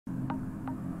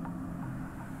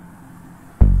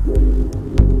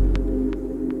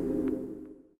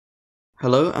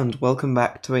Hello and welcome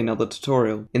back to another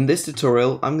tutorial. In this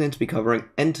tutorial, I'm going to be covering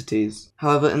entities.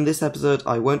 However, in this episode,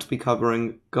 I won't be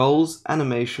covering goals,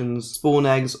 animations, spawn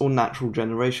eggs, or natural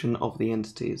generation of the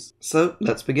entities. So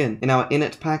let's begin. In our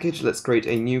init package, let's create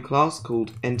a new class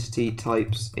called entity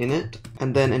types init,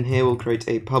 and then in here we'll create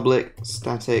a public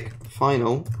static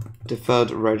final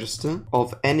deferred register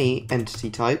of any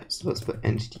entity type. So let's put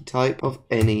entity type of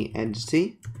any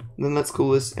entity, and then let's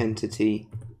call this entity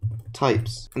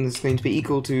types, and this is going to be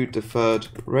equal to deferred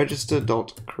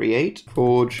register.create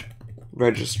forge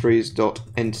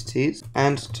registries.entities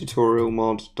and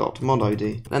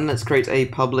tutorialmod.modid. Then let's create a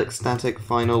public static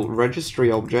final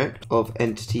registry object of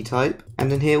entity type,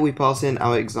 and in here we pass in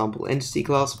our example entity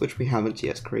class, which we haven't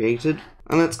yet created,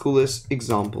 and let's call this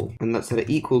example, and let's set it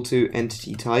equal to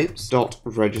entity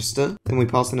types.register. Then we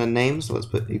pass in a name, so let's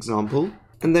put example,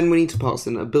 and then we need to pass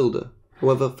in a builder.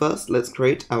 However, first let's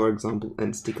create our example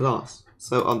entity class.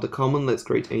 So under common, let's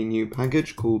create a new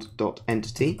package called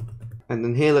 .entity, and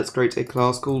then here let's create a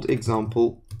class called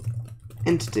example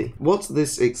entity. What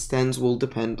this extends will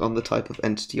depend on the type of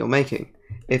entity you're making.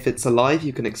 If it's alive,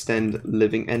 you can extend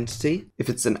living entity. If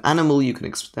it's an animal, you can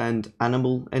extend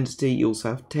animal entity. You also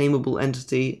have tameable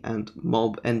entity and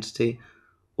mob entity.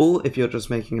 Or if you're just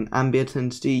making an ambient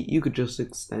entity, you could just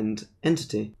extend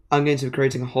entity. I'm going to be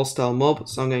creating a hostile mob,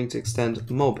 so I'm going to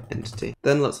extend mob entity.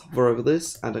 Then let's hover over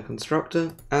this, add a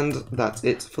constructor, and that's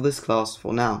it for this class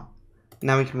for now.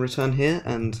 Now we can return here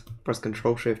and press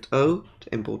Ctrl-Shift-O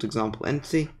to import example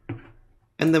entity,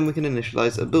 and then we can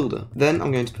initialize a builder. Then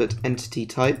I'm going to put entity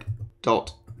type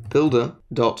dot builder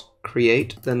dot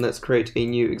create. Then let's create a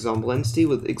new example entity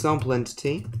with example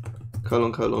entity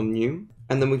 ::new.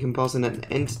 And then we can pass in an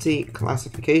entity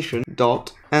classification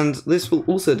dot, and this will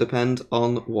also depend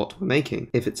on what we're making.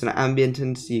 If it's an ambient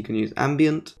entity, you can use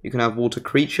ambient. You can have water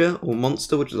creature or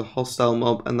monster, which is a hostile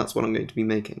mob, and that's what I'm going to be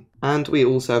making. And we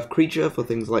also have creature for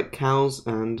things like cows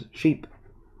and sheep.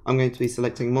 I'm going to be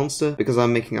selecting monster because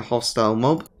I'm making a hostile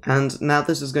mob. And now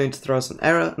this is going to throw us an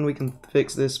error, and we can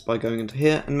fix this by going into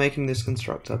here and making this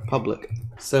constructor public.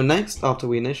 So next, after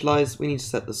we initialize, we need to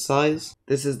set the size.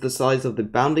 This is the size of the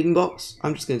bounding box.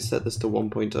 I'm just going to set this to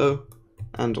 1.0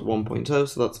 and 1.0,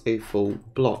 so that's a full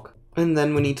block. And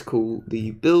then we need to call the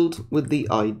build with the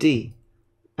ID.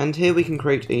 And here we can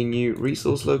create a new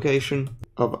resource location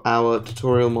of our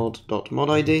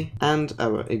tutorialmod.modid and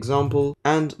our example,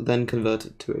 and then convert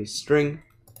it to a string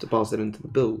to pass it into the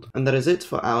build. And that is it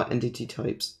for our entity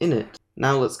types init.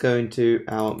 Now let's go into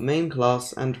our main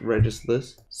class and register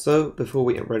this. So before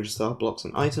we register our blocks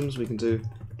and items, we can do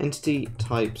entity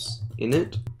types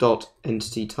init dot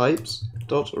entity types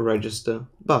dot register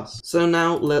bus. So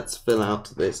now let's fill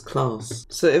out this class.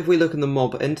 So if we look in the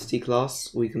mob entity class,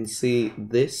 we can see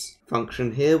this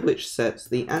function here which sets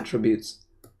the attributes.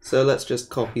 So let's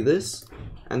just copy this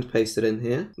and paste it in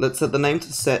here. Let's set the name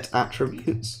to set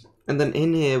attributes. And then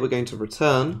in here we're going to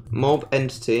return mob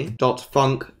entity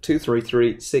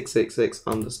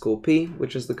 .func2336666_p,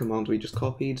 which is the command we just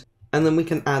copied. And then we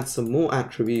can add some more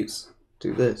attributes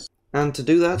to this. And to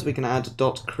do that, we can add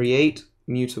 .create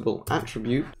mutable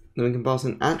attribute. Then we can pass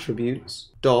in attributes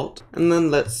dot, and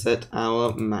then let's set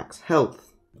our max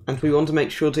health. And we want to make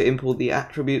sure to import the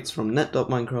attributes from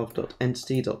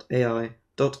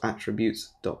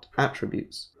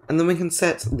net.minecraft.entity.ai.attributes.attributes. And then we can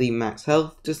set the max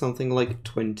health to something like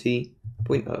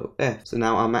 20.0f. So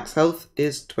now our max health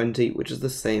is 20, which is the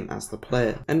same as the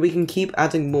player. And we can keep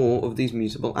adding more of these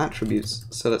mutable attributes.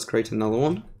 So let's create another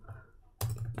one.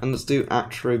 And let's do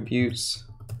attributes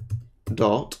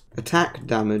dot attack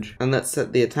damage. And let's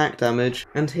set the attack damage.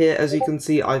 And here, as you can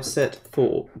see, I've set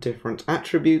 4 different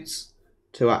attributes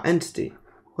to our entity.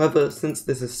 However, since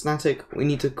this is static, we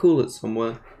need to call it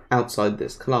somewhere outside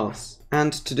this class.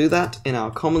 And to do that, in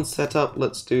our common setup,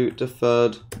 let's do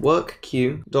deferred work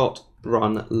queue dot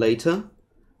run later,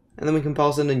 and then we can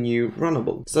pass in a new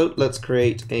runnable. So let's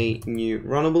create a new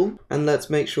runnable, and let's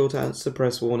make sure to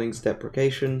suppress warnings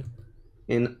deprecation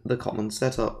in the common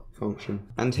setup function.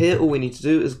 And here all we need to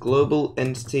do is global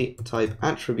entity type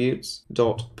attributes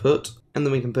dot put, and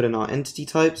then we can put in our entity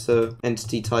type, so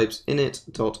entity types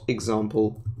init dot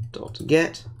example dot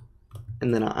get,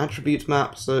 and then our attribute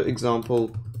map, so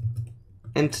example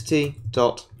entity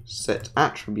dot set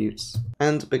attributes.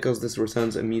 And because this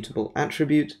returns a mutable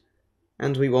attribute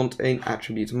and we want an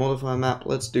attribute modifier map,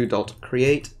 let's do dot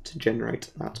create to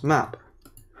generate that map.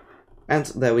 And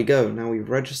there we go, now we've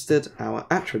registered our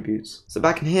attributes. So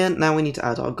back in here, now we need to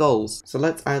add our goals. So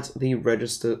let's add the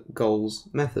register goals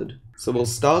method. So we'll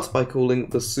start by calling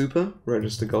the super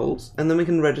register goals, and then we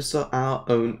can register our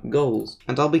own goals.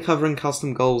 And I'll be covering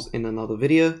custom goals in another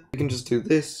video. We can just do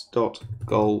this dot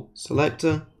goal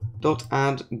selector dot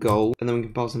add goal, and then we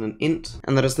can pass in an int,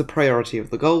 and that is the priority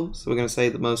of the goal. So we're going to say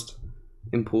the most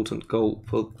important goal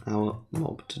for our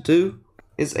mob to do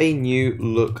is a new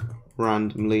look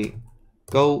randomly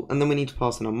goal, and then we need to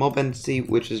pass in a mob entity,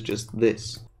 which is just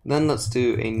this. Then let's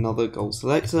do another goal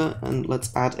selector, and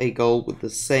let's add a goal with the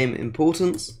same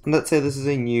importance, and let's say this is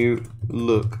a new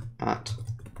look at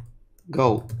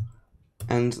goal,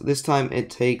 and this time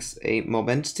it takes a mob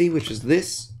entity, which is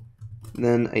this,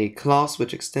 then a class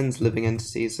which extends living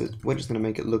entities, so we're just going to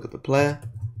make it look at the player,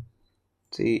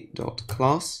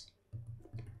 t.class,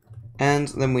 and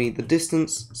then we need the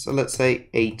distance, so let's say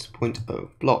 8.0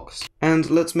 blocks.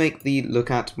 And let's make the look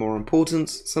at more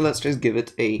important, so let's just give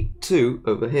it a 2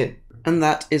 over here. And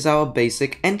that is our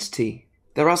basic entity.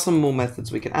 There are some more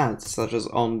methods we can add, such as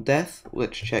on death,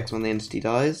 which checks when the entity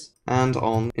dies, and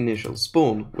on initial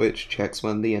spawn, which checks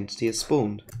when the entity is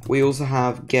spawned. We also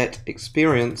have get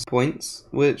experience points,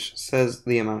 which says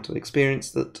the amount of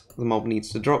experience that the mob needs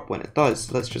to drop when it dies.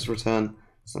 So let's just return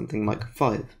something like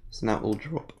 5. So now it will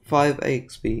drop 5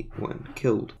 XP when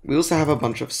killed. We also have a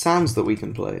bunch of sounds that we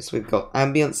can play. So we've got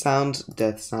ambient sound,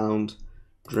 death sound,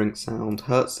 drink sound,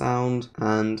 hurt sound,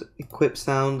 and equip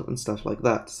sound, and stuff like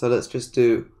that. So let's just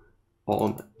do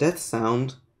on death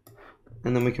sound,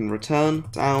 and then we can return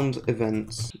sound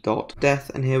events dot death,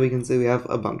 and here we can see we have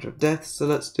a bunch of deaths. So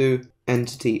let's do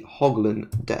entity hoglin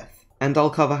death. And I'll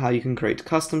cover how you can create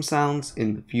custom sounds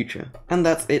in the future. And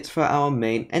that's it for our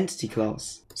main entity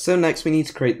class. So next we need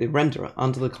to create the renderer.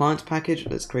 Under the client package,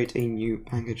 let's create a new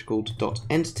package called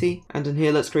 .entity, and in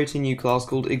here let's create a new class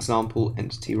called example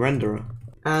entity renderer.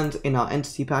 And in our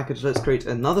entity package, let's create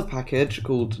another package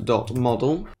called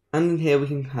 .model, and in here we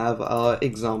can have our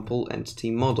example entity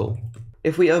model.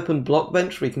 If we open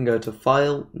Blockbench, we can go to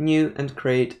File, New, and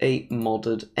create a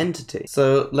modded entity.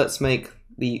 So let's make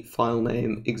the file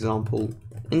name example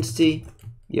entity,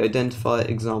 the identifier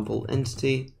example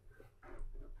entity,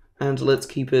 and let's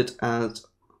keep it at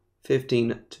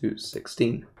 15 to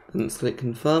 16. And let's click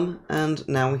confirm, and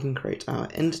now we can create our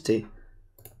entity.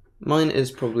 Mine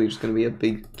is probably just going to be a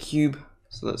big cube,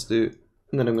 so let's do,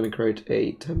 and then I'm going to create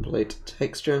a template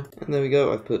texture, and there we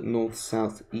go. I've put north,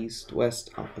 south, east, west,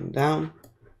 up and down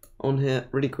on here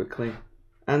really quickly.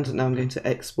 And now I'm going to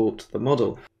export the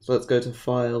model. So let's go to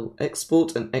File,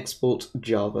 Export, and export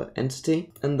Java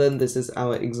entity. And then this is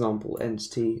our example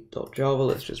entity.java.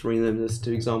 Let's just rename this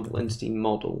to example entity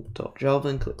model.java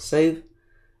and click Save.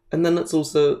 And then let's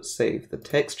also save the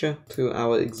texture to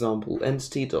our example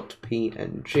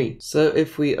entity.png. So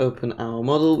if we open our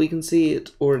model, we can see it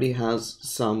already has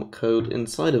some code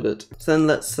inside of it. So then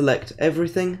let's select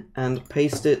everything and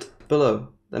paste it below.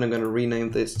 Then I'm going to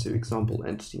rename this to example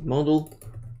entity model.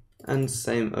 And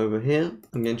same over here.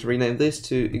 I'm going to rename this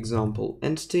to example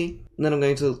entity, and then I'm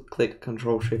going to click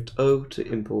Ctrl-Shift-O to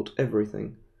import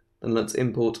everything. Then let's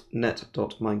import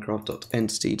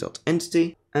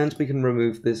net.minecraft.entity.entity, and we can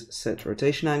remove this set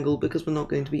rotation angle because we're not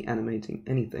going to be animating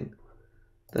anything.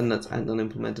 Then let's add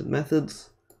unimplemented methods,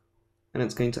 and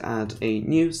it's going to add a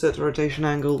new set rotation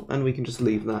angle, and we can just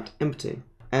leave that empty.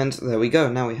 And there we go,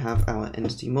 now we have our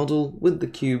entity model with the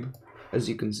cube, as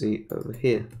you can see over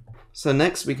here. So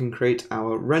next we can create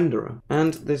our renderer,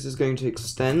 and this is going to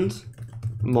extend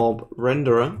mob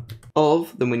renderer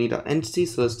of, then we need our entity,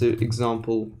 so let's do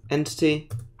example entity,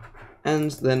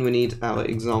 and then we need our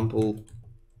example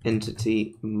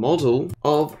entity model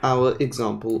of our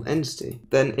example entity.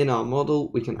 Then in our model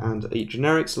we can add a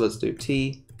generic, so let's do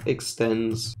t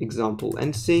extends example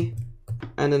entity,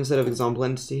 and instead of example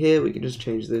entity here we can just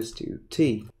change this to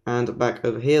t. And back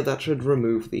over here, that should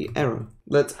remove the error.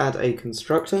 Let's add a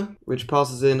constructor, which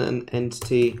passes in an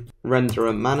entity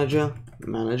renderer manager,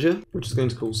 which is going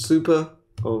to call super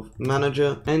of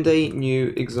manager, and a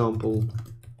new example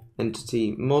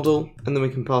entity model, and then we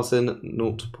can pass in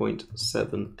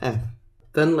 0.7f.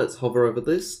 Then let's hover over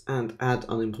this and add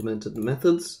unimplemented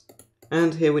methods.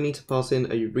 And here we need to pass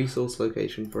in a resource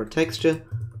location for a texture.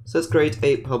 So let's create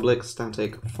a public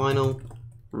static final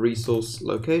resource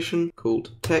location called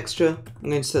texture. I'm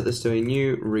going to set this to a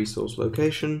new resource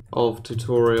location of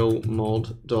tutorial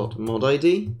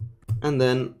mod.modid, and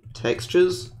then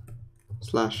textures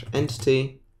 /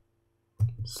 entity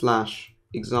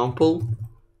 /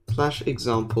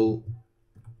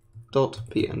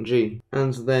 example.png.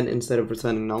 And then instead of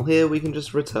returning null here, we can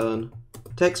just return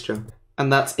texture.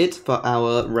 And that's it for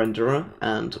our renderer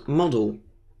and model.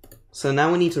 So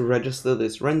now we need to register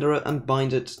this renderer and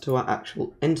bind it to our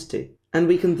actual entity. And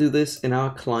we can do this in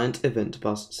our client event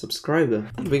bus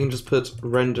subscriber. And we can just put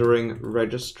rendering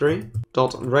registry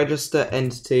dot register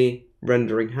entity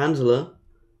rendering handler,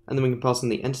 and then we can pass in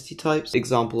the entity types,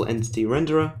 example entity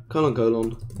renderer, :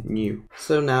 new.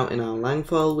 So now in our lang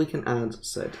file we can add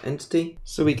said entity.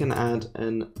 So we can add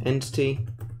an entity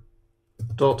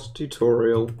dot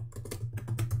tutorial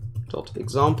dot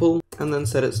example and then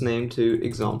set its name to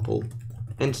example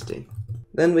entity.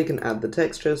 Then we can add the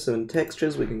texture, so in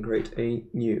textures we can create a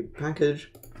new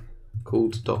package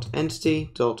called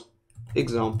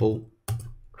 .entity.example,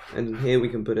 and in here we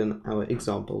can put in our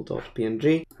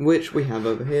example.png, which we have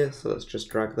over here, so let's just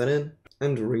drag that in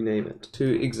and rename it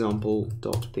to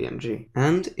example.png.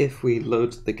 And if we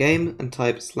load the game and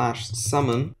type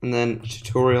 /summon and then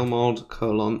tutorial mod :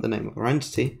 the name of our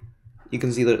entity, you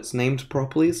can see that it's named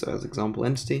properly, so as example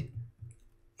entity.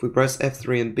 If we press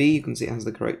F3 and B, you can see it has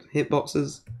the correct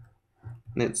hitboxes,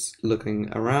 and it's looking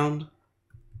around.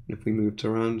 And if we move it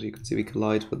around, you can see we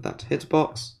collide with that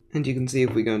hitbox. And you can see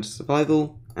if we go into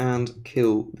survival and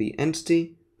kill the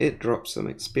entity, it drops some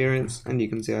experience, and you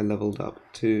can see I leveled up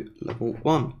to level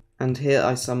 1. And here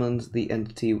I summoned the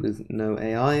entity with no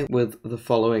AI with the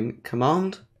following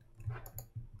command.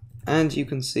 And you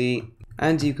can see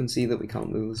that we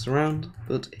can't move this around,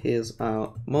 but here's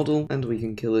our model and we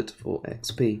can kill it for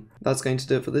XP. That's going to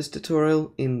do it for this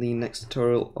tutorial. In the next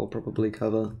tutorial I'll probably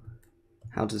cover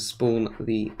how to spawn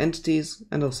the entities,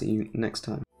 and I'll see you next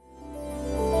time.